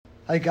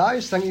Hi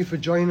guys, thank you for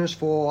joining us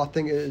for, I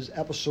think it is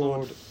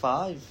episode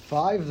 5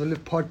 of the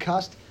Live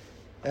Podcast.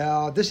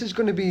 This is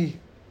going to be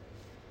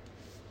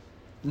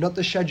not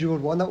the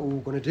scheduled one that we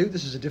were going to do.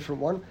 This is a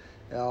different one.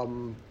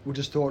 We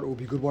just thought it would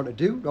be a good one to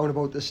do round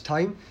about this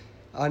time.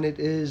 And it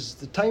is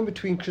the time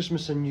between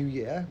Christmas and New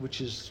Year,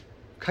 which is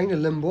kind of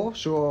limbo.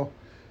 So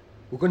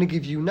we're going to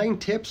give you 9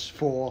 tips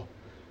for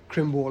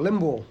Crimbo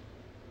Limbo.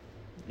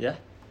 Yeah.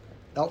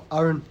 That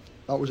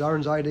was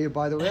Aaron's idea,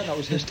 by the way. That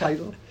was his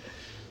title.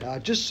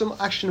 Just some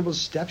actionable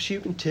steps you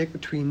can take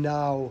between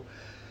now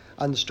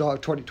and the start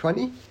of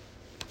 2020.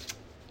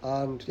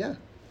 And yeah,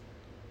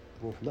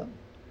 go from there.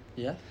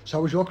 Yeah. So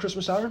how was your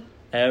Christmas, Aaron?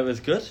 It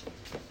was good.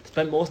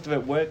 Spent most of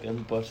it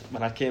working, but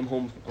when I came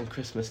home on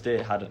Christmas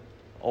Day, I had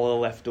all the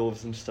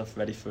leftovers and stuff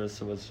ready for us,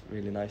 so it was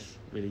really nice.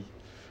 Really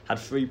had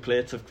 3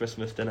 plates of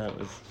Christmas dinner. It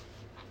was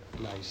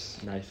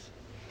nice.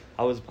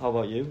 How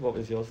about you? What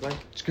was yours like?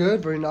 It's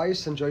good, very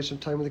nice. Enjoyed some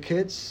time with the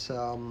kids.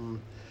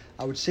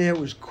 I would say it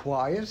was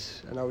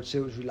quiet and I would say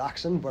it was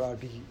relaxing, but I'd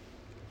be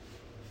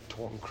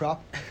talking crap.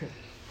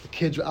 The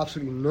kids were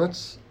absolutely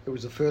nuts. It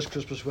was the first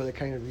Christmas where they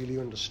kind of really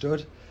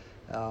understood.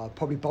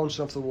 Probably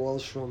bouncing off the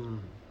walls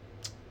from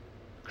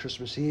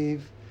Christmas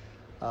Eve,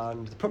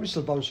 and they're probably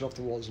still bouncing off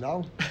the walls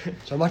now.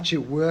 So I'm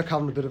actually at work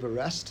having a bit of a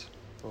rest.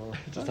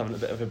 Just having a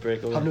bit of a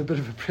break away. Having a bit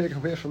of a break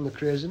away from the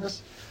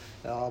craziness.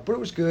 But it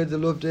was good, they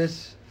loved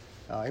it.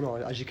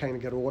 As you kind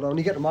of get older, when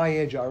you get to my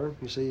age, Aaron,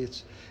 you see,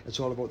 it's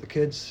all about the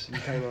kids. You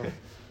kind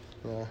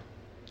of,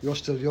 you're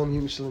still young, you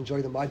can still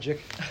enjoy the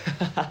magic.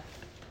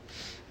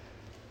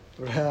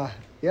 But,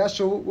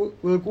 so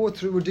we'll go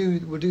through.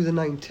 We'll do the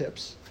 9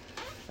 tips.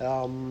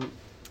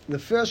 The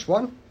first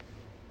one,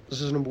 this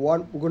is number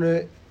 1. We're going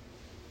to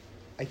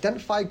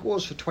identify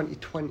goals for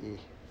 2020.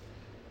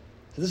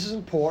 So this is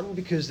important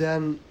because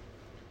then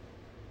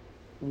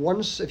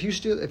if you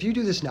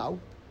do this now,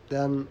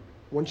 then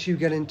once you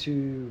get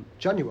into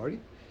January,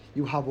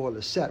 you have all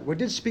this set. We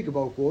did speak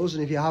about goals,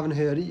 and if you haven't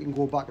heard it, you can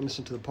go back and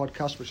listen to the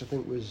podcast, which I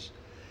think was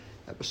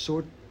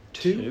episode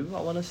 2.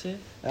 I want to say.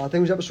 I think it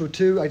was episode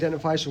 2,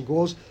 identify some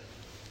goals.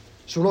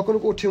 So we're not going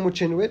to go too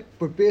much into it,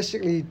 but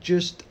basically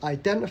just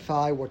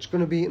identify what's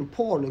going to be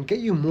important and get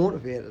you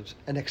motivated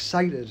and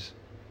excited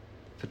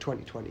for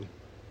 2020.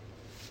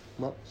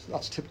 Well, so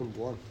that's tip number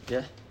 1.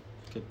 Yeah,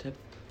 good tip.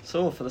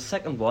 So for the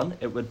second one,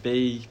 it would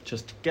be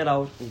just get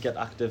out and get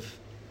active.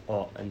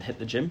 And hit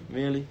the gym,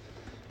 really.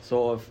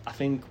 I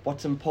think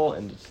what's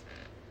important is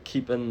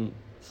keeping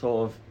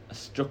sort of a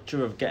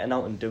structure of getting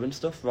out and doing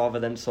stuff rather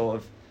than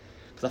because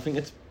I think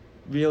it's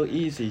real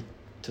easy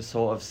to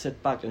sort of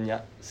sit back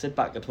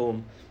at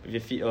home with your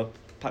feet up,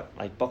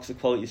 like box of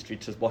Quality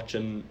Streets, just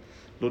watching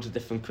loads of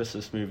different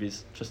Christmas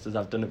movies, just as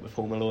I've done it with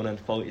Home Alone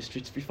and Quality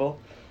Streets before.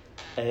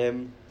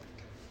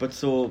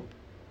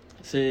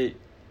 Say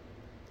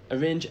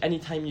arrange any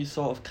time you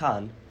sort of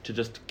can to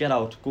just get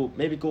out,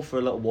 go for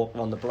a little walk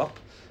around the block.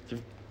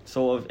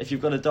 If you've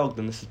got a dog,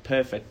 then this is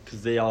perfect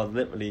because they are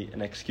literally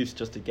an excuse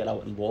just to get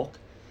out and walk.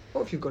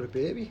 Or if you've got a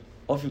baby.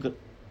 Or if you've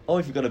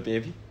got a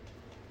baby.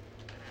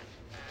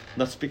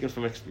 Not speaking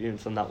from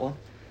experience on that one.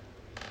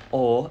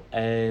 Or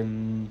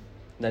then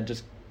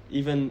just,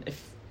 even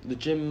if the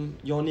gym,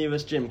 your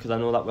nearest gym, because I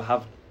know that we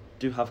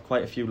do have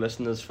quite a few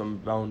listeners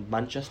from around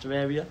Manchester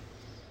area.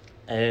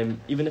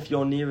 Even if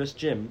your nearest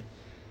gym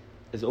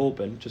is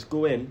open, just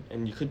go in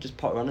and you could just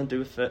pop around and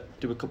do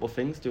a couple of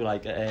things. Do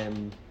like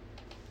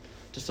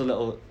just a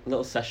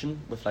little session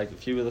with like a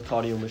few of the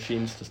cardio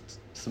machines, just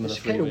some of the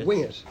free weights. Just kind of wing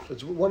it.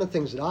 It's one of the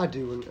things that I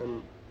do,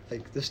 and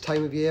like this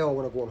time of year or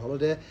when I go on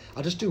holiday,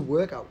 I just do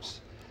workouts.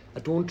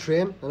 I don't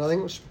train, and I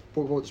think I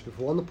spoke about this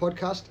before on the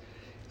podcast.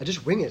 I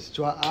just wing it.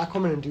 So I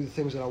come in and do the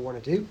things that I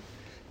want to do.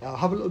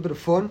 Have a little bit of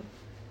fun.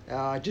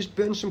 Just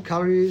burn some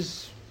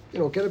calories.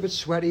 Get a bit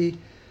sweaty,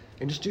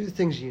 and just do the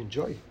things you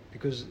enjoy.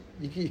 Because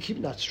you're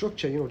keeping that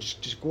structure,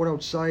 just going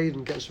outside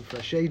and getting some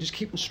fresh air. You're just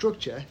keeping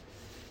structure,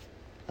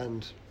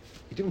 and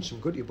you're doing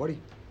some good to your body.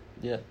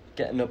 Yeah,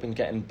 getting up and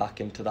getting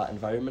back into that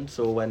environment.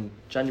 So when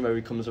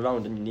January comes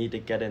around and you need to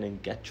get in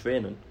and get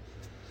training,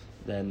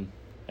 then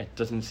it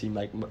doesn't seem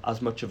like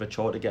as much of a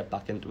chore to get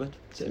back into it.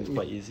 It seems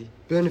quite easy.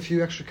 Burn a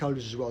few extra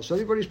calories as well. So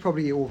everybody's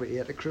probably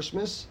overate at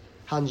Christmas.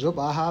 Hands up,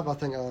 I have. I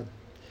think I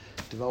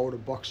devoured a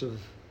box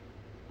of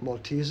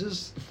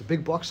Maltesers, the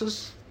big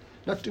boxes.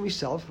 Not to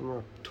myself, I'm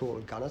a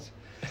total gannet,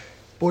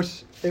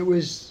 but it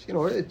was,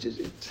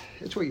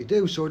 it's what you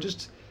do. So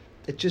just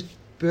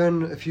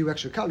burn a few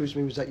extra calories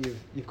means that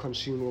you've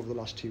consumed over the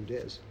last 2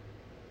 days.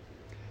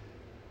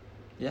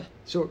 Yeah.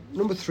 So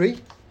number 3,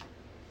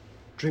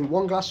 drink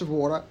 1 glass of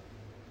water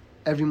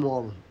every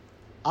morning.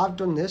 I've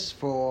done this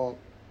for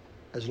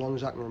as long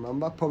as I can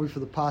remember, probably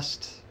for the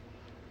past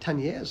 10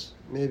 years,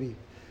 maybe.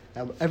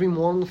 Every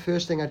morning, the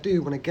first thing I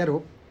do when I get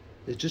up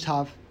is just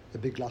have a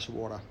big glass of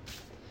water.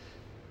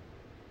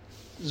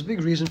 There's a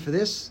big reason for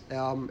this.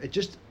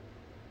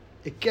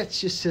 It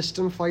gets your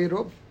system fired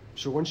up.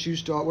 So once you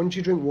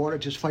drink water, it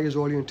just fires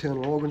all your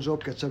internal organs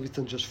up, gets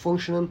everything just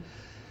functioning.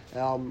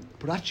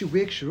 But actually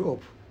wakes you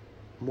up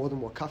more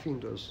than what caffeine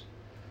does.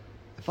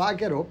 if I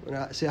get up and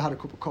I say I had a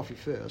cup of coffee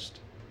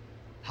first,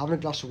 having a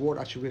glass of water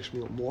actually wakes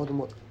me up more than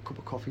what a cup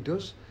of coffee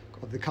does.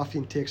 The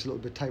caffeine takes a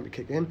little bit of time to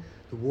kick in.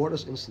 The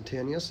water's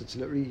instantaneous. It's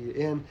literally you're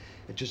in.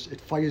 It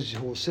fires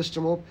your whole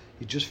system up.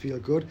 You just feel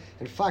good.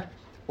 In fact,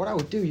 what I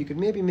would do, you could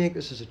maybe make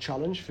this as a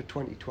challenge for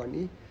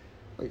 2020,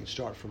 or you can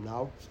start from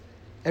now.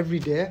 Every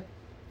day,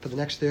 for the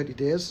next 30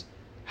 days,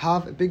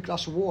 have a big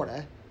glass of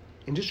water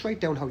and just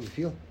write down how you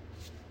feel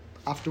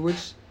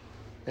afterwards,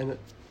 and I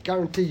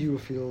guarantee you will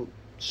feel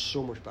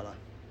so much better.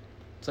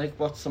 It's like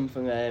what's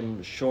something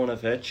Shauna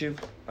Virtue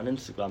on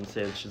Instagram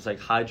says. She's like,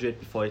 hydrate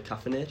before you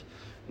caffeinate.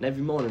 And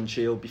every morning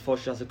before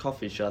she has a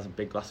coffee, she has a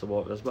big glass of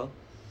water as well,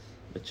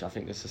 which I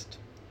think is just...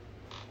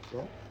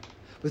 Yeah.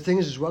 The thing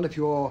is as well, if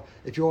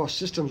your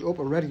system's up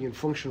and ready and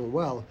functional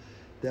well,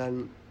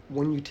 then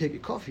when you take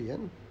your coffee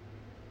in,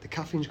 the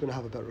caffeine's going to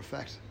have a better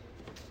effect.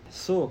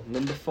 So,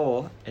 number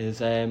 4 is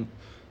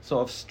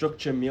sort of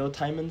structure meal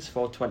timings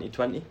for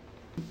 2020.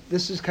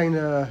 This is kind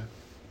of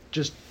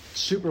just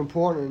super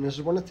important, and this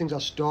is one of the things I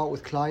start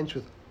with clients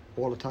with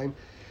all the time.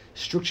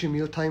 Structure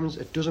meal timings.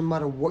 It doesn't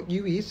matter what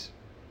you eat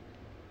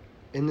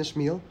in this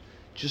meal,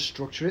 just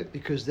structure it,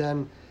 because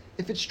then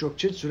if it's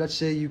structured, so let's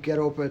say you get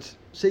up at,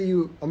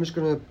 I'm just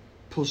going to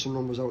pull some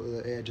numbers out of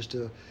the air just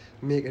to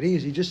make it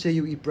easy. Just say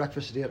you eat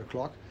breakfast at 8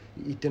 o'clock,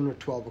 you eat dinner at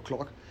 12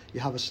 o'clock, you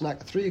have a snack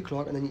at 3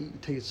 o'clock, and then you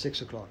eat tea at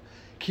 6 o'clock.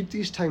 Keep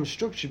these times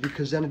structured,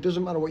 because then it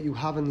doesn't matter what you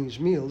have in these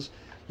meals,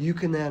 you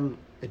can then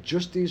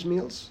adjust these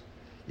meals.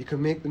 You can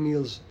make the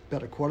meals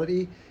better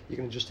quality, you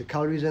can adjust the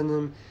calories in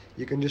them,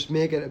 you can just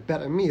make it a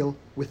better meal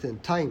within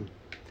time.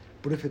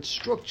 But if it's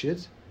structured,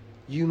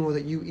 you know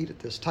that you eat at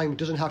this time. It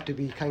doesn't have to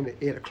be kind of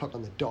 8 o'clock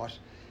on the dot.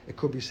 It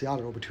could be, say, I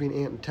don't know, between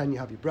 8 and 10 you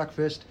have your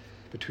breakfast,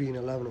 between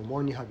 11 and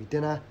 1 you have your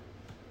dinner.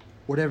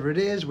 Whatever it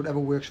is, whatever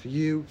works for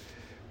you.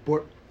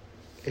 But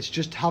it's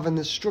just having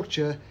this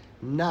structure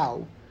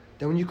now.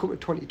 Then when you come to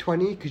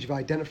 2020, because you've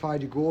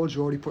identified your goals,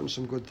 you're already putting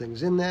some good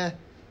things in there,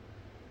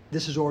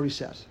 this is already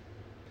set.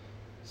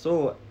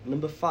 So,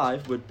 number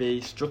 5 would be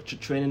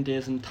structured training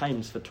days and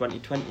times for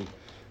 2020,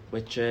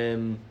 which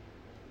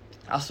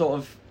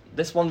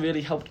this one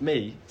really helped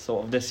me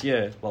sort of this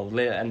year, well,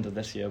 later end of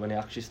this year when I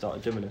actually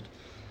started doing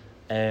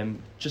it.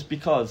 Just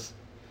because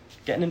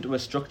getting into a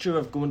structure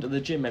of going to the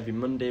gym every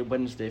Monday,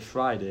 Wednesday,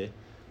 Friday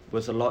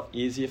was a lot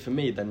easier for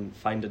me than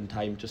finding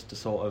time just to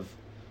sort of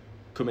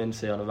come in,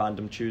 say, on a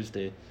random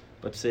Tuesday.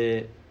 But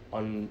say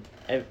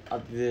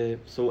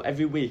so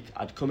every week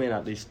I'd come in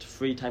at least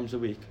 3 times a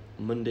week,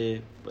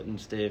 Monday,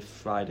 Wednesday,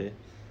 Friday.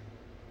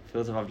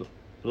 Feels like I've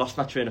lost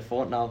my train of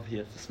thought now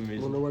here for some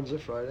reason. Monday, Wednesday,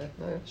 Friday.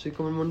 Oh, yeah. So you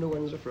come in Monday,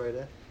 Wednesday,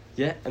 Friday.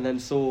 Yeah, and then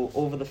so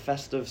over the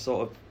festive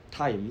sort of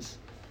times,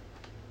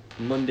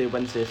 Monday,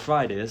 Wednesday,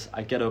 Fridays,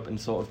 I get up and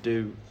sort of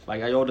do,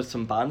 like, I ordered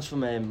some bands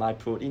from My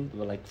Protein. They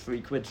were like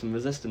 £3, some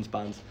resistance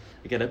bands.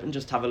 I get up and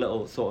just have a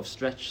little sort of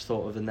stretch,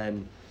 sort of, and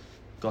then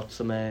got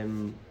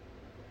some...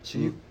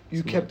 So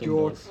you kept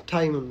your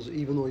timings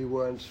even though you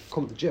weren't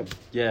coming to the gym?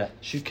 Yeah.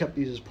 So you kept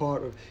these as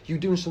part of... You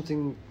doing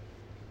something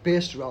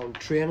based around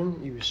training,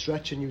 you were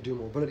stretching, you were doing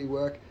mobility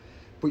work,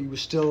 but you were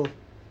still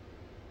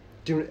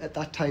doing it at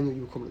that time that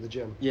you were coming to the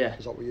gym? Yeah.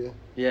 Is that what you...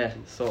 Yeah,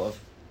 sort of.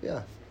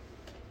 Yeah.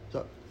 Is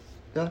that...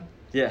 Yeah?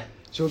 Yeah.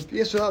 So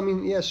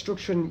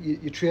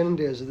structuring your training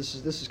days, this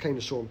is kind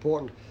of so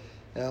important,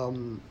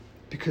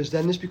 because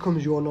then this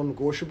becomes your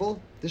non-negotiable.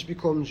 This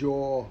is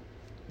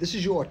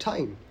your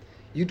time.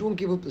 You don't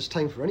give up this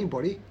time for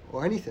anybody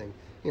or anything,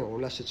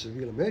 unless it's a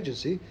real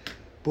emergency.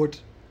 But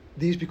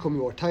these become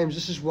your times.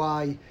 This is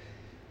why,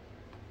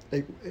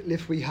 like,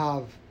 if we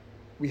have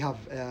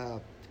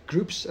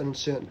groups and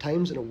certain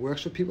times and it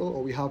works for people,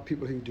 or we have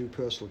people who do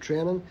personal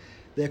training,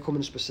 they come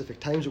in specific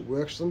times, it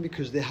works for them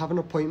because they have an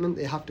appointment,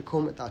 they have to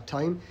come at that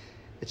time.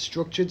 It's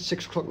structured.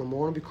 6 o'clock in the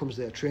morning becomes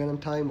their training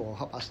time, or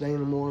 9:30 in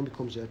the morning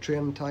becomes their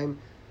training time.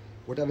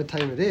 Whatever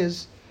time it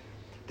is,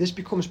 this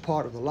becomes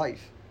part of the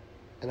life.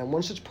 And then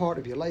once it's part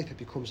of your life, it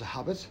becomes a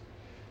habit.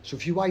 So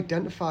if you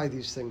identify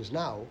these things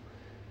now,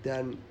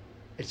 then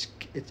it's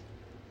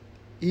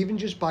even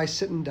just by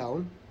sitting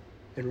down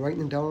and writing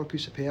them down on a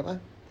piece of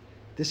paper,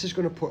 this is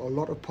going to put a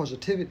lot of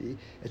positivity.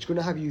 It's going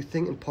to have you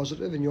thinking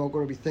positive, and you're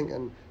going to be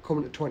thinking,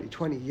 coming to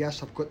 2020,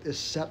 yes, I've got this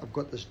set, I've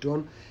got this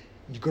done.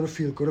 You're going to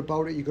feel good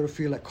about it, you're going to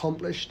feel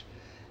accomplished,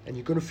 and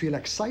you're going to feel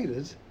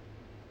excited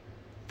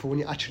for when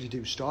you actually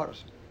do start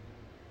it.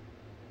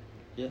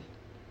 Yeah.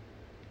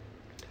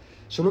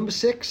 So number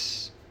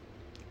 6,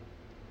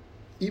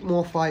 eat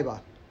more fibre.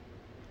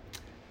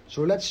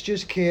 So let's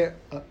just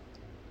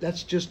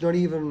not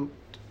even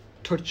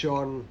touch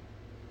on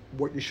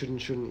what you should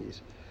and shouldn't eat.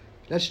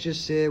 Let's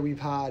just say we've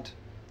had,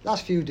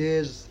 last few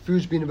days,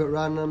 food's been a bit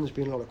random, there's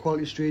been a lot of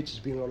quality streets,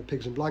 there's been a lot of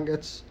pigs and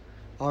blankets,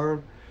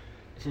 Aaron,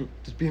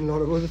 there's been a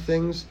lot of other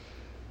things.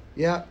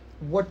 Yeah,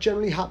 what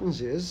generally happens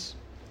is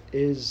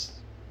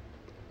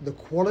the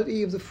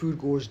quality of the food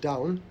goes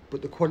down,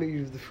 but the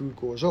quantity of the food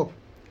goes up.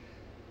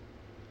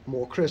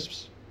 More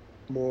crisps,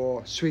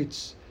 more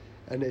sweets,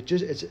 and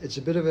it's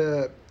a bit of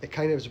a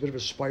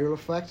spiral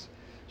effect.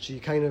 So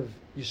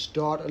you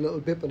start a little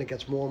bit, but it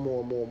gets more and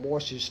more and more and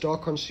more. So you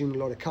start consuming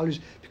a lot of calories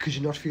because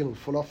you're not feeling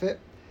full off it.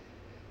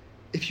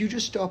 If you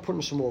just start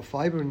putting some more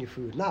fibre in your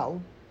food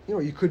now,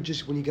 you could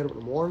just, when you get up in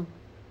the morning,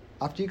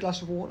 after your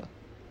glass of water,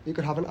 you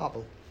could have an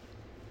apple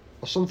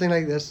or something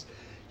like this.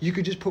 You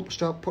could just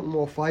start putting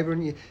more fibre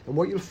in you, and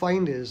what you'll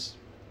find is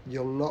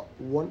you'll not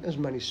want as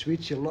many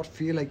sweets. You'll not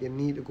feel like you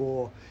need to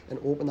go and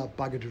open that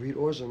bag of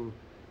Doritos and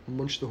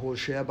munch the whole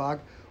share bag,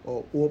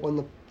 or open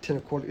the tin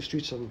of Quality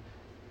Streets and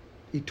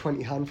eat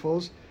 20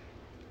 handfuls,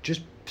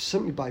 just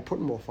simply by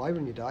putting more fibre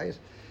in your diet.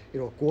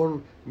 Go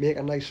and make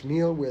a nice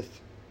meal with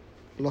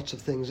lots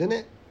of things in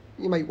it.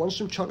 You might want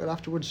some chocolate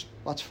afterwards,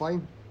 that's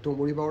fine, don't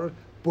worry about it,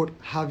 but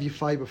have your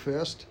fibre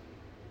first.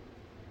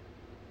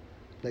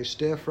 Nice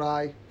stir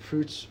fry,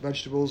 fruits,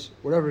 vegetables,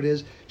 whatever it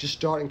is, just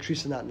start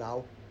increasing that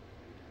now.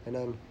 And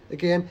then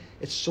again,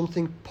 it's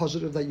something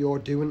positive that you're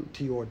doing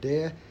to your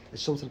day.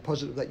 It's something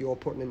positive that you're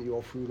putting into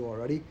your food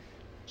already.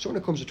 So when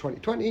it comes to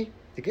 2020,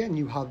 again,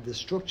 you have this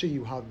structure,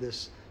 you have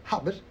this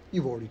habit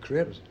you've already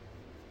created.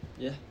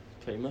 Yeah,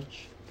 pretty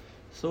much.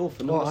 So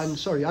for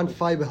and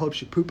fibre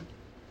helps you poop.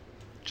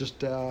 Just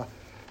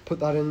put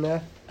that in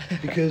there,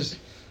 because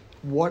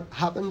what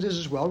happens is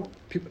as well,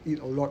 people eat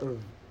a lot of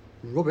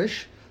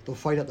rubbish. They'll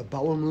find that the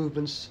bowel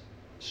movements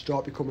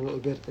start becoming a little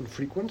bit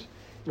infrequent.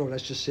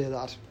 Let's just say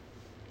that,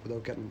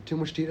 without getting too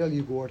much detail,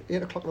 you go at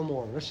 8 o'clock in the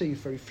morning. Let's say you're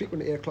very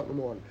frequent at 8 o'clock in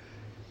the morning.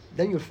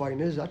 Then you'll find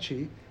is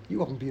actually you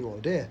haven't been all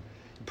day.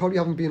 You probably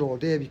haven't been all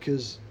day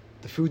because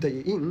the food that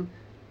you're eating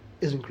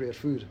isn't great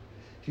food.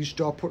 If you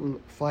start putting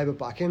fibre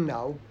back in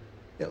now,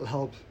 it'll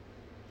help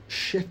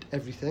shift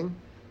everything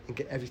and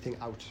get everything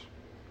out.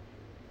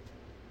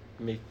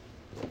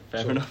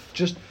 Fair enough.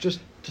 Just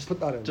put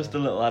that in. Just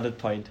there. A little added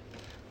point.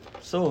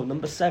 So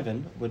number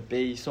 7 would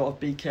be sort of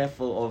be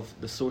careful of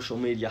the social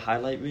media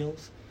highlight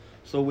reels.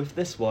 So with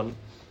this one,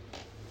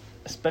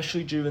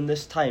 especially during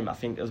this time, I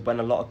think is when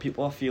a lot of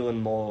people are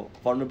feeling more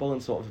vulnerable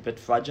and sort of a bit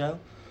fragile,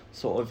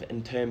 sort of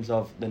in terms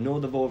of they know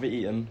they've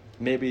overeaten,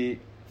 maybe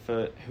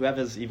for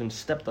whoever's even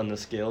stepped on the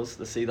scales,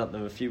 they see that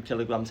they're a few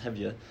kilograms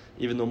heavier,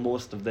 even though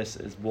most of this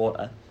is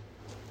water.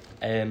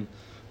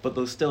 But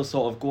they'll still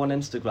sort of go on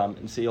Instagram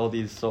and see all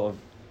these sort of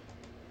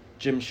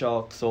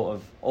Gymshark, sort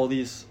of all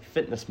these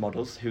fitness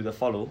models who they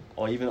follow,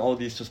 or even all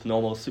these just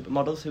normal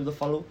supermodels who they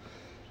follow,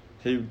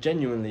 who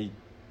genuinely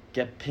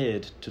get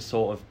paid to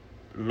sort of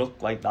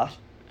look like that,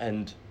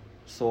 and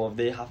sort of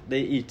they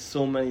eat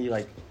so many,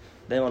 like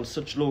they're on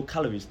such low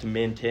calories to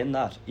maintain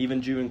that even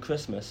during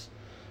Christmas,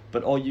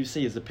 but all you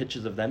see is the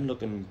pictures of them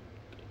looking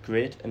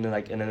great and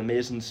like in an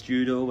amazing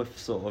studio with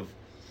sort of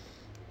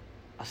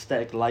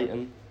aesthetic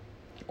lighting,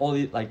 all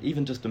the, like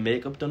even just the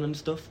makeup done and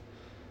stuff.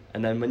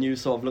 And then when you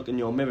sort of look in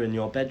your mirror in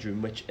your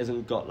bedroom, which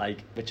isn't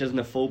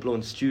a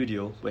full-blown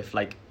studio with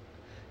like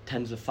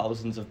tens of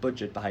thousands of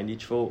budget behind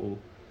each photo,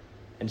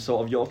 and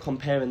sort of you're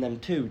comparing them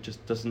to,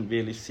 just doesn't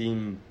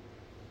seem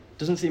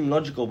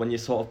logical when you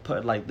sort of put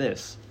it like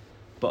this.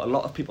 But a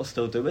lot of people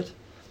still do it,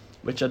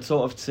 which I'd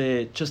sort of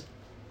say just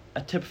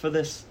a tip for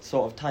this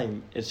sort of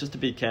time is just to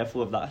be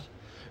careful of that,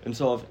 and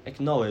sort of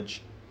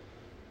acknowledge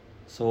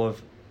sort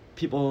of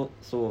people,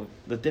 sort of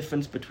the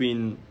difference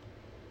between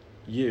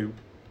you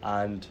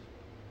and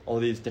all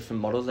these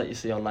different models that you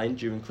see online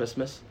during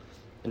Christmas,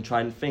 and try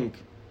and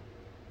think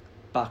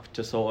back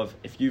to sort of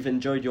if you've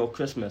enjoyed your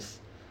Christmas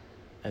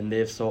and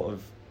they've sort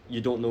of, you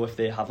don't know if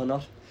they have or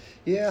not.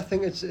 Yeah, I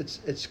think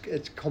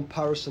it's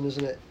comparison,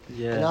 isn't it?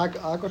 Yeah. And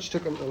I got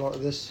stuck into a lot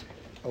of this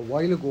a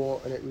while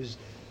ago, and it was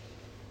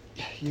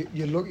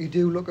you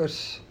do look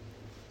at,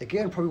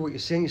 again, probably what you're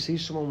saying. You see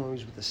someone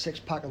who's with a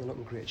 6-pack and they're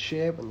looking great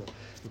shape and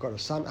they've got a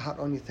Santa hat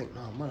on. You think,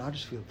 no man, I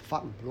just feel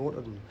fat and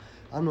bloated and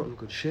I'm not in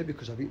good shape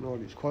because I've eaten all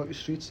these Quality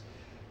Streets.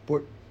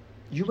 But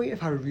you might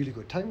have had a really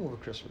good time over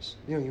Christmas.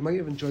 You might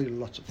have enjoyed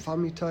lots of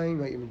family time. You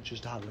might have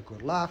just had a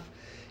good laugh.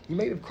 You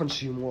might have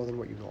consumed more than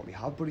what you normally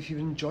have. But if you've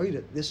enjoyed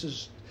it, this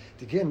is,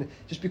 again,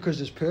 just because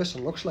this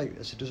person looks like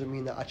this, it doesn't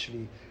mean that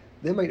actually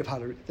they might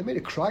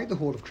have cried the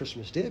whole of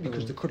Christmas Day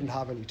because they couldn't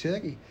have any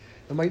turkey.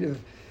 They might have,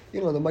 they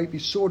might be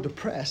so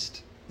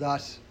depressed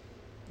that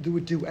they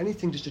would do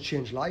anything just to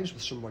change lives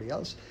with somebody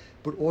else.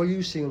 But all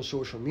you see on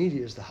social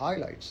media is the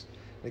highlights.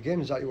 And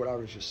again, exactly what I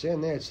was just saying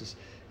there.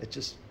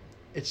 It's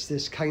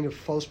this kind of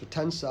false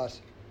pretense that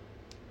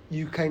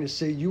you kind of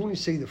see. You only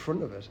see the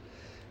front of it.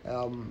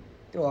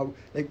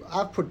 Like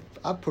I've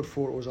put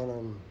photos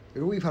on.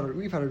 We've had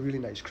a really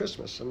nice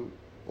Christmas, and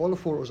all the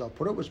photos I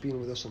put up was being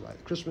with us on like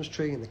the Christmas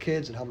tree and the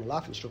kids and having a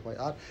laugh and stuff like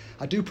that.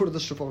 I do put other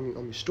stuff on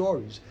my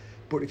stories,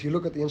 but if you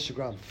look at the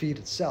Instagram feed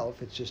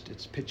itself, it's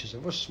pictures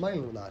of us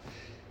smiling and that.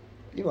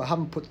 I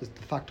haven't put the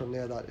fact on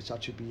there that it's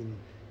actually been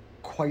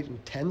quite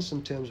intense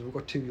in terms of we've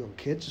got 2 young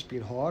kids. It's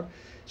been hard,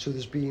 so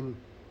there's been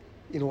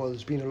a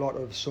lot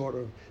of sort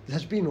of, there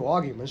has been no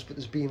arguments, but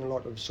there's been a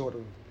lot of sort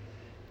of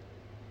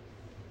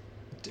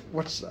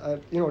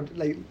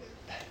like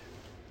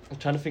I'm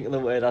trying to think of the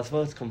word as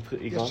well. It's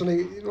completely Yeah, gone.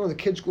 so the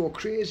kids go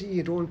crazy.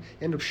 You don't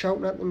end up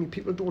shouting at them.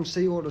 People don't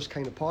see all this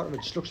kind of part of it.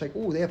 It just looks like,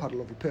 oh, they've had a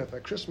lovely,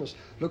 perfect Christmas.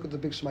 Look at the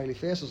big smiley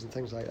faces and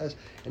things like this.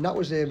 And that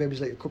was maybe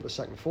like a couple of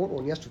second photo.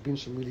 And yes, there've been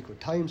some really good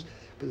times,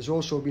 but there's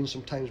also been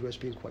some times where it's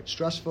been quite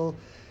stressful.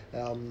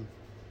 And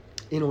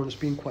it's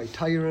been quite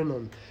tiring,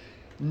 and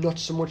not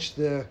so much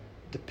the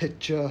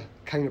picture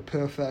kind of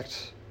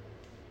perfect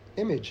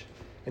image.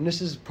 And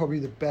this is probably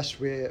the best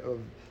way of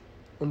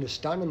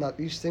understanding that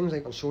these things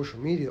like on social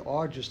media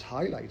are just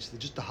highlights. They're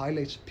just the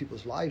highlights of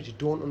people's lives. You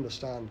don't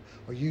understand,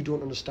 or you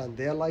don't understand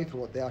their life and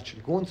what they're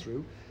actually going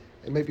through.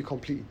 It may be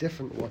completely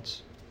different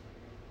what's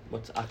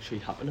actually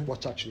happening.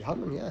 What's actually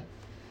happening, yeah.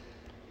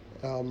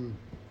 And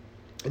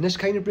this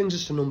kind of brings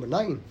us to number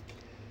 9.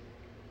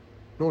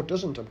 No, it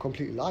doesn't. I'm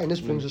completely lying.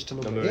 This brings us to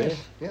number 8.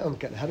 Yeah, I'm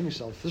getting ahead of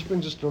myself. This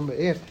brings us to number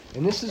 8,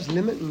 and this is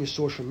limiting your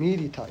social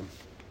media time.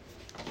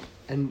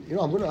 And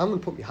I'm gonna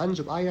put my hands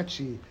up.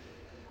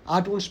 I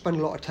don't spend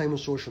a lot of time on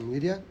social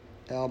media.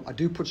 I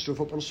do put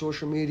stuff up on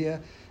social media,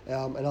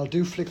 and I'll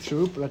do flick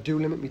through it, but I do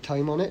limit my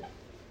time on it.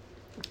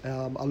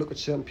 I look at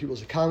certain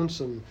people's accounts,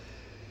 and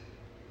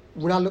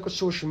when I look at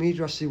social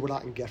media, I see what I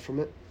can get from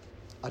it.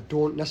 I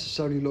don't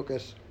necessarily look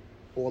at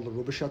all the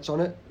rubbish that's on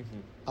it. Mm-hmm.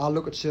 I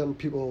look at certain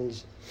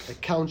people's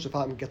accounts if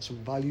I can get some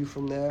value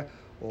from there,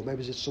 or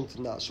maybe it's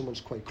something that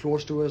someone's quite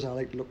close to us, and I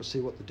like to look and see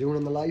what they're doing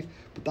in their life.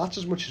 But that's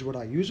as much as what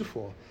I use it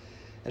for.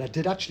 And I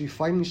did actually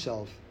find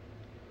myself,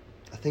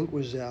 I think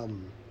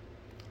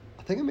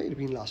it might have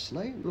been last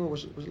night. No,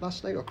 was it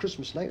last night or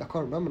Christmas night? I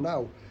can't remember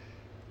now.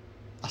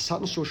 I sat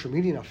on social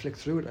media and I flicked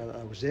through it, and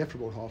I was there for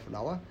about half an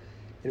hour.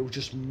 And it was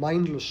just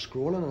mindless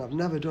scrolling, and I've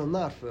never done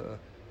that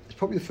it's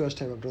probably the first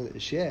time I've done it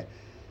this year.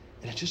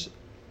 And it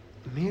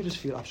made us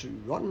feel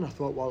absolutely rotten. I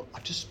thought, well,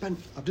 I've just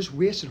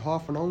wasted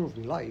half an hour of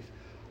my life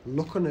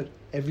looking at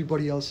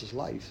everybody else's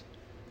life,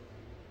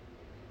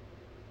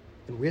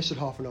 and wasted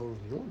half an hour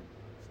of my own.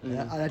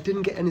 And I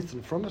didn't get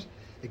anything from it.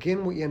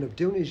 Again, what you end up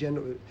doing is you end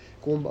up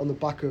going on the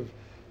back of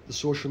the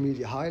social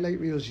media highlight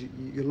reels.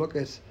 You look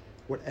at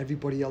what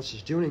everybody else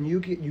is doing, and you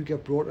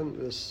get brought into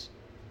this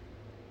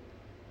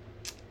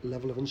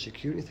level of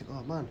insecurity. You think,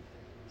 oh man,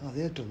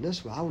 they've done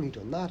this, well, I only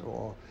done that,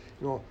 or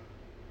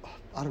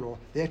I don't know,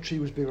 their tree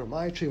was bigger than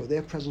my tree, or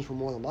their presents were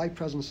more than my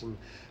presents, and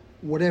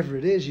whatever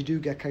it is, you do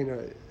get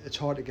it's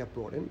hard to get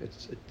brought in.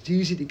 It's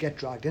easy to get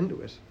dragged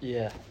into it.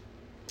 Yeah.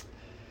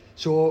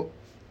 So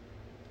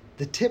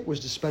the tip was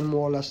to spend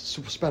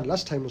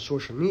less time on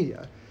social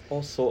media.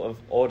 Or sort of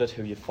audit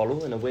who you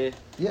follow in a way.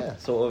 Yeah.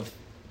 Sort of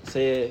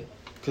say,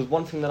 because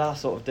one thing that I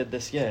sort of did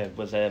this year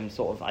was I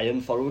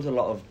unfollowed a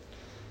lot of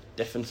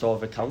different sort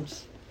of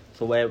accounts.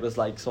 So where it was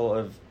like sort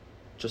of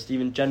just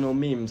even general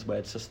memes where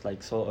it's just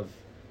like sort of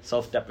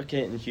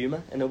self-deprecating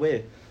humour in a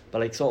way.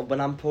 But like sort of when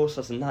I'm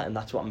processing that, and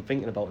that's what I'm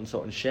thinking about and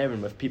sort of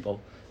sharing with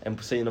people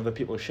and seeing other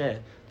people share,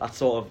 that's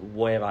sort of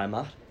where I'm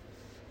at.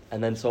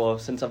 And then sort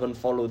of since I've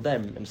unfollowed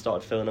them and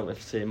started filling it with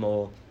say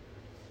more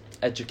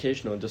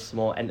educational and just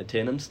more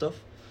entertaining stuff.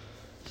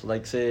 So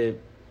like so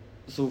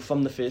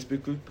from the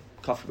Facebook group,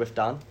 Coffee with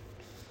Dan,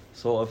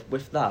 sort of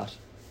with that,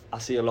 I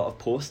see a lot of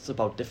posts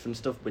about different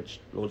stuff which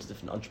loads of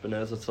different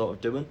entrepreneurs are sort of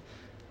doing.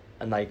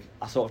 And like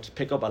I sort of just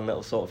pick up on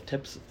little sort of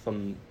tips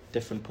from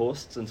different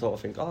posts and sort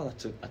of think, oh,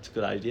 that's a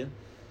good idea.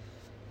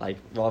 Like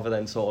rather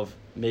than sort of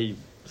me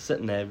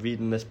sitting there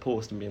reading this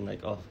post and being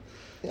like, oh,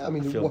 yeah, I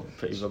feel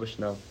pretty rubbish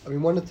now. I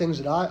mean, one of the things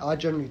that I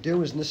generally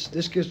do is, and this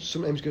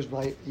sometimes gives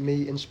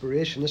me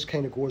inspiration. This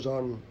kind of goes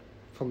on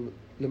from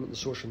limiting the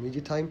social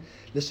media time.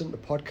 Listen to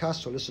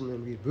podcasts or listen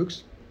and read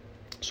books.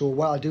 So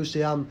what I do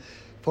say, I'm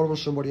following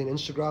somebody on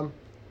Instagram.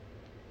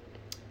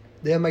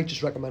 They might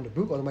just recommend a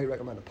book, or they might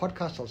recommend a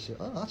podcast. I'll say,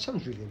 oh, that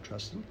sounds really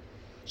interesting.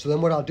 So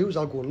then what I'll do is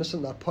I'll go and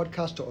listen to that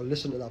podcast, or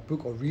listen to that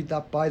book, or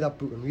buy that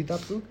book and read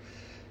that book.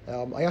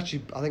 I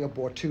think I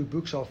bought 2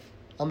 books off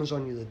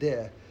Amazon the other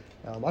day.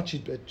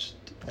 Actually, it's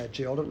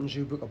Jay Alderton's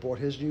new book. I bought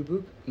his new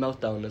book.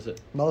 Meltdown, is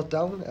it?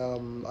 Meltdown.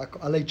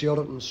 I like Jay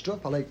Alderton's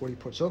stuff. I like what he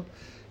puts up.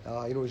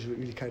 He's a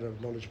really kind of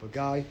knowledgeable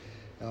guy.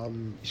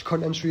 His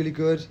content's really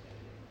good.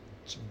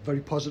 It's very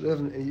positive,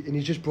 and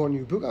he just brought a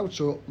new book out.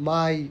 So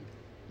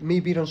me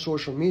being on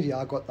social media,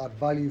 I got that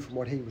value from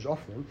what he was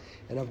offering,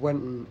 and I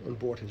went and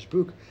bought his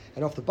book.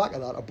 And off the back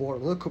of that, I bought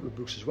another couple of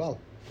books as well.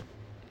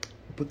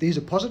 But these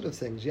are positive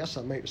things. Yes,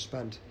 I might have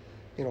spent,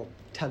 £10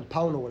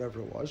 or whatever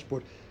it was,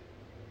 but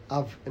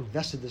I've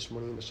invested this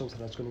money into something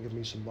that's going to give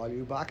me some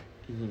value back.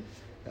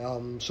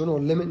 Mm-hmm. So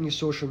limiting your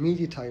social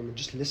media time and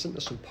just listen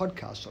to some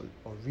podcasts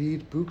or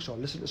read books or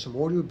listen to some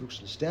audio books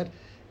instead.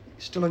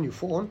 Still on your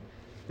phone,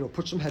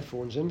 put some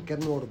headphones in,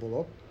 get an Audible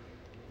up,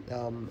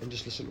 and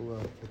just listen to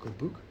a good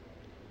book.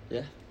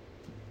 Yeah.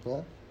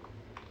 Yeah.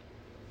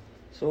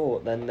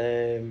 So then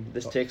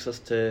this takes us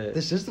to...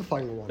 This is the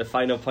final one. The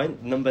final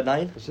point, number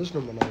 9. This is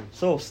number 9.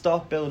 So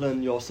start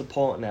building your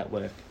support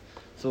network.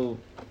 So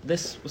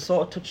this was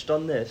sort of touched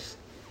on this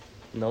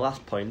in the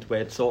last point,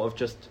 where it's sort of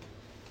just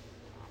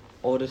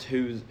audit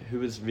who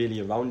is really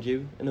around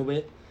you in a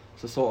way.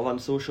 So sort of on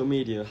social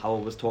media, how I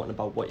was talking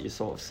about what you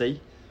sort of see,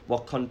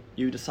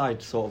 you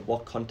decide sort of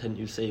what content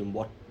you see and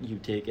what you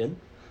take in.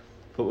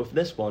 But with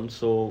this one,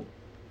 so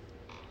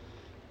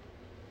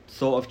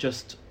sort of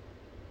just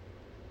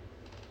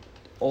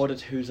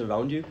audit who's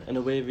around you in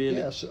a way, really.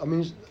 Yeah, so, I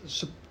mean,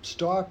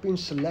 start being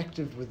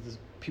selective with the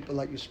people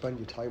that you spend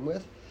your time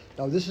with.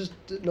 Now, this is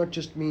not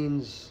just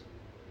means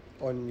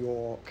on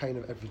your kind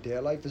of everyday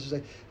life. This is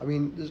like, I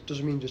mean, this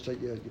doesn't mean just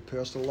like your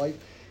personal life.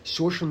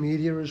 Social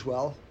media as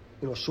well.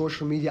 You know,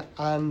 social media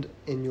and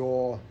in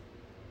your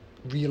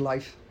real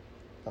life.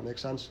 That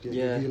makes sense?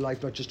 Your real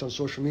life, not just on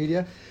social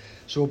media.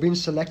 So being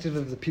selective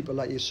of the people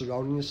that you're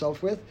surrounding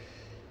yourself with.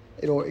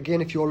 You know,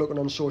 again, if you're looking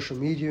on social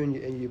media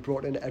and you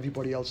brought into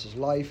everybody else's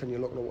life and you're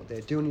looking at what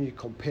they're doing and you're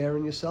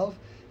comparing yourself,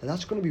 and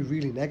that's going to be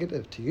really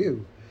negative to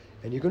you.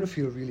 And you're going to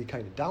feel really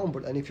kind of down.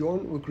 But and if you're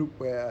in a group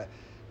where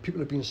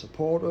people are being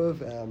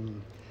supportive,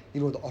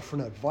 you know, they're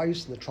offering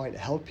advice and they're trying to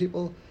help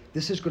people,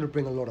 this is going to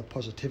bring a lot of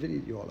positivity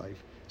to your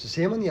life. It's the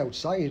same on the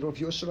outside. You know, if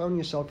you're surrounding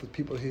yourself with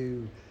people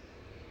who,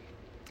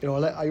 you know,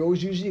 I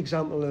always use the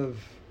example of,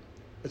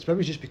 it's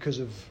maybe just because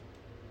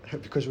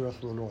we're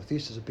from the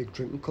northeast, there's a big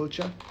drinking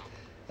culture,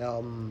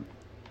 and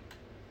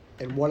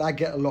what I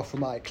get a lot from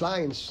my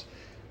clients,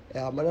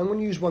 and I'm going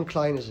to use one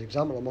client as an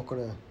example. I'm not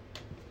going to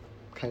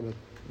kind of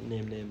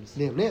name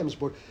names,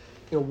 but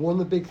you know, one of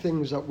the big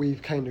things that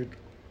we've kind of,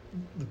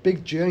 the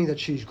big journey that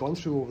she's gone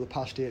through over the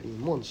past 18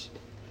 months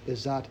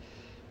is that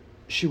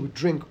she would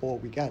drink all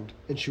weekend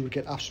and she would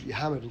get absolutely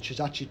hammered, and she's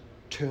actually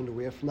turned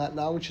away from that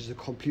now, and she's a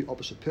complete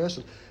opposite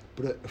person.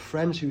 But her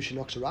friends who she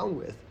knocks around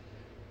with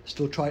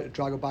still try to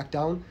drag her back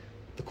down.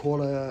 They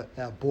call her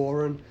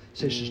boring,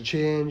 say she's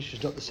changed,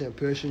 she's not the same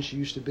person she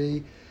used to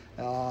be,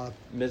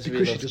 misery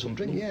because she doesn't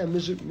drink. Yeah,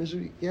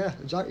 misery. Yeah,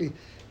 exactly.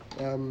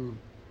 And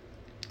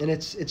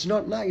it's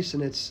not nice,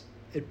 and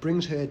it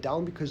brings her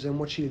down, because then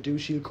what she'll do,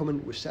 she'll come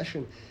into a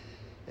session,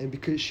 and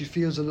because she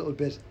feels a little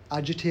bit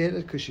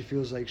agitated, because she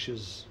feels like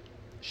she's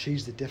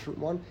the different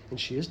one, and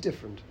she is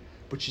different,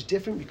 but she's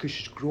different because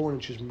she's grown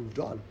and she's moved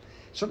on.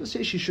 It's not to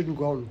say she shouldn't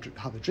go out and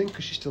have a drink,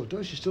 because she still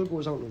does. She still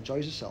goes out and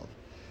enjoys herself.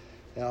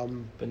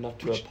 But not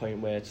to a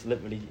point where it's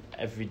literally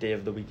every day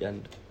of the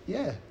weekend.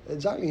 Yeah,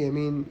 exactly. I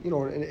mean, you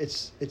know, and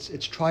it's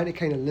trying to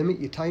kind of limit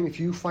your time. If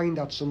you find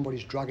that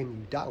somebody's dragging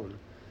you down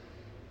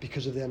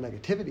because of their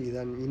negativity,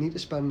 then you need to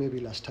spend maybe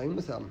less time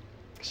with them.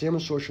 Same on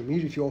social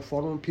media. If you're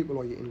following people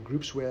or you're in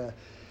groups where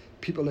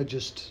people are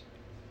just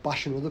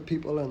bashing other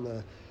people and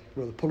they're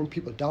pulling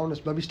people down,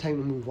 it's time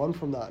to move on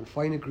from that and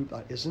find a group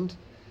that isn't,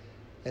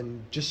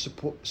 and just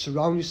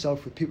surround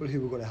yourself with people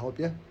who are going to help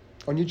you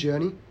on your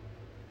journey, you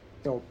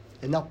know,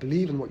 and not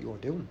believe in what you're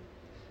doing.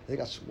 I think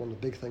that's one of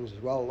the big things as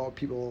well. A lot of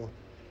people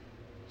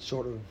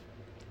sort of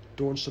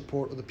don't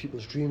support other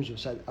people's dreams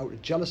out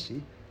of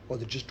jealousy, or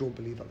they just don't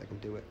believe that they can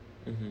do it.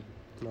 Mm-hmm.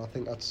 And I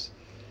think that's,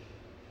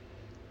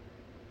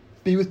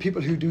 be with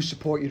people who do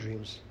support your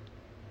dreams.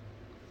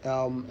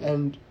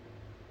 And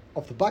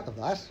off the back of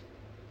that,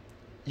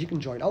 you can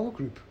join our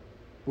group,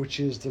 which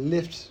is the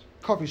Lift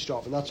Coffee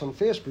Stop, and that's on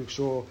Facebook.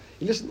 So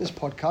you listen to this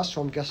podcast,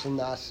 so I'm guessing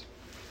that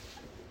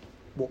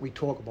what we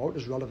talk about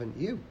is relevant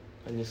to you.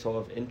 And you're sort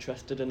of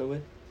interested in a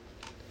way?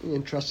 You're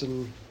interested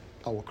in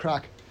our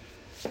crack.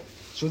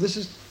 So this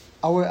is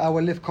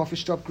our Lift Coffee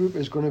Stop group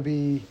is going to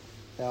be,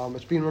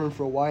 it's been running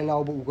for a while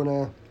now, but we're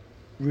going to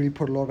really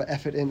put a lot of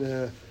effort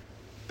into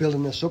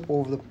building this up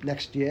over the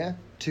next year,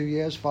 2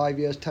 years, 5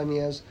 years, 10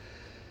 years.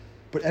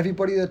 But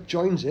everybody that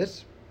joins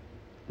it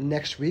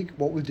next week,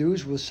 what we'll do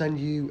is we'll send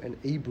you an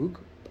ebook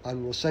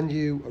and we'll send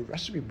you a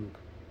recipe book.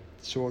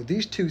 So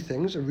these two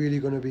things are really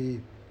going to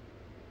be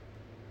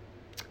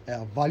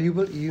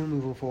valuable to you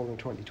moving forward in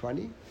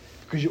 2020,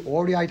 because you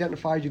already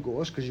identified your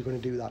goals, because you're going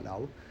to do that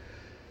now.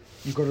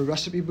 You've got a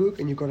recipe book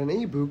and you've got an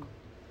ebook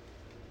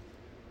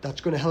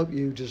that's going to help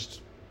you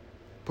just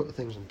put the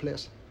things in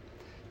place.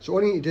 So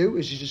all you need to do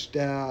is you just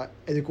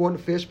either go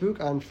onto Facebook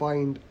and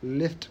find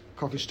Lift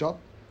Coffee Stop,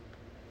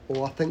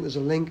 or I think there's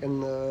a link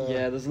in the...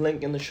 Yeah, there's a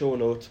link in the show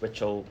notes,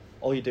 which all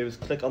you do is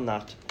click on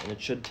that, and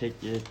it should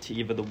take you to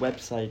either the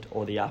website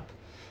or the app.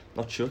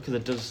 Not sure, because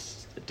it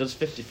does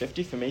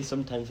 50-50 for me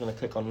sometimes when I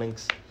click on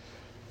links.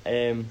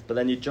 But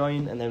then you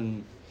join, and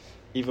then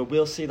either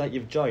we'll see that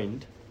you've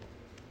joined,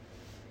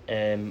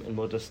 and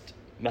we'll just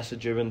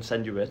message you and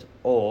send you it,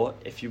 or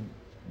if you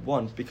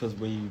want, because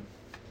we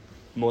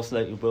most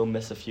likely will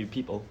miss a few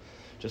people,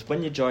 just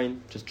when you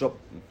join, just drop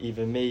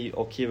either me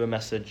or Kira a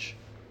message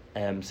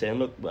saying,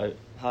 look,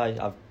 hi,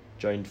 I've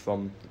joined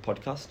from the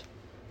podcast.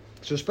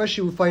 So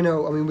especially we find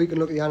out, I mean, we can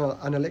look at the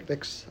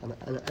analytics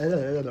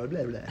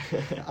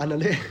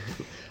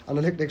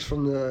analytics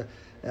from the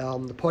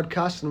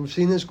podcast, and we've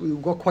seen this,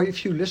 we've got quite a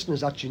few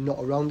listeners actually not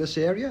around this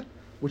area,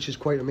 which is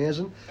quite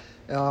amazing.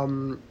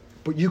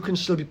 But you can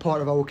still be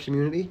part of our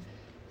community.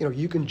 You know,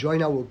 you can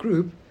join our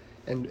group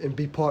and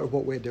be part of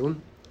what we're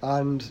doing,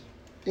 and,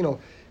 you know,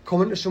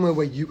 come into somewhere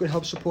where you can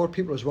help support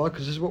people as well,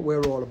 because this is what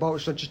we're all about.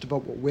 It's not just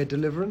about what we're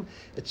delivering,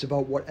 it's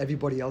about what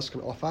everybody else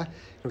can offer.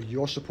 You know,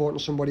 you're supporting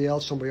somebody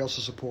else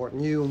is supporting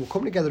you, and we'll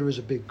come together as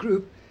a big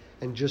group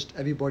and just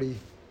everybody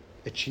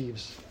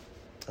achieves.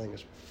 I think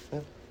it's,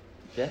 yeah.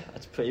 Yeah,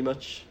 that's pretty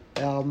much.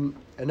 And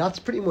that's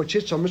pretty much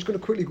it. So I'm just going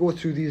to quickly go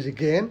through these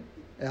again.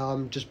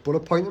 Just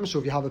bullet point them. So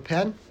if you have a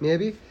pen,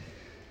 maybe.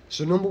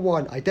 So number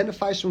 1,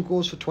 identify some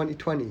goals for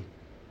 2020.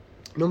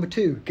 Number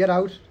 2, get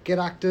out, get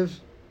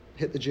active,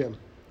 hit the gym.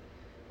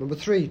 Number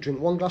 3, drink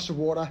 1 glass of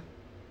water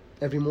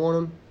every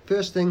morning,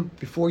 first thing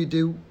before you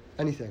do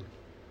anything.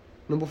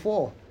 Number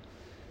 4,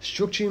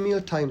 structure your meal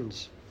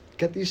timings.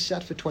 Get these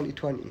set for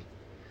 2020.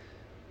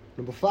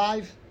 Number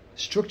 5,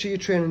 structure your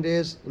training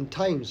days and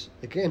times,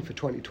 again for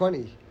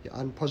 2020. You're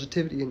adding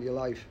positivity into your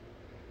life.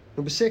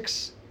 Number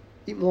 6,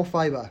 eat more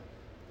fibre.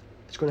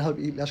 It's going to help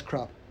you eat less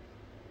crap.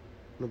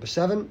 Number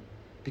 7,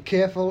 be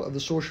careful of the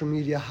social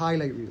media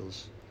highlight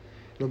reels.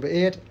 Number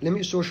 8, limit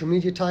your social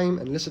media time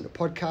and listen to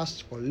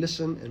podcasts or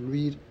listen and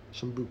read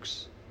some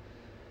books.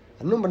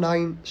 And number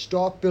 9,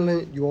 start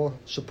building your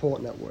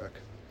support network.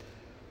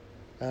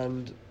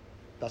 And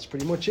that's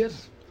pretty much it.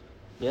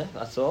 Yeah,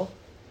 that's all.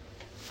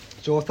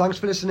 So thanks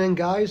for listening,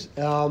 guys.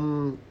 We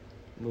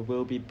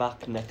will be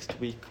back next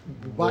week.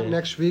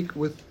 Next week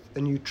with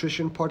a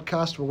nutrition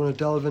podcast. We're going to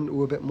delve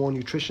into a bit more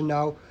nutrition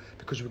now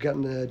because we're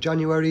getting to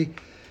January.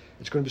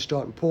 It's going to be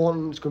starting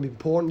important. It's going to be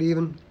important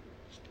even.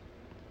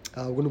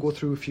 We're going to go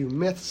through a few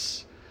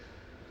myths.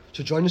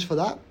 So join us for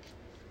that.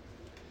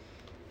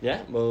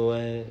 Yeah,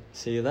 we'll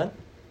see you then.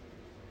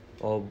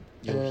 Or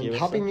you'll hear us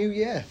Happy then. New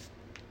Year.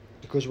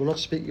 Because we'll not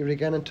speak to you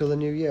again until the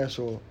new year.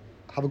 So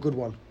have a good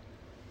one.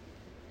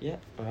 Yeah,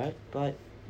 alright, bye.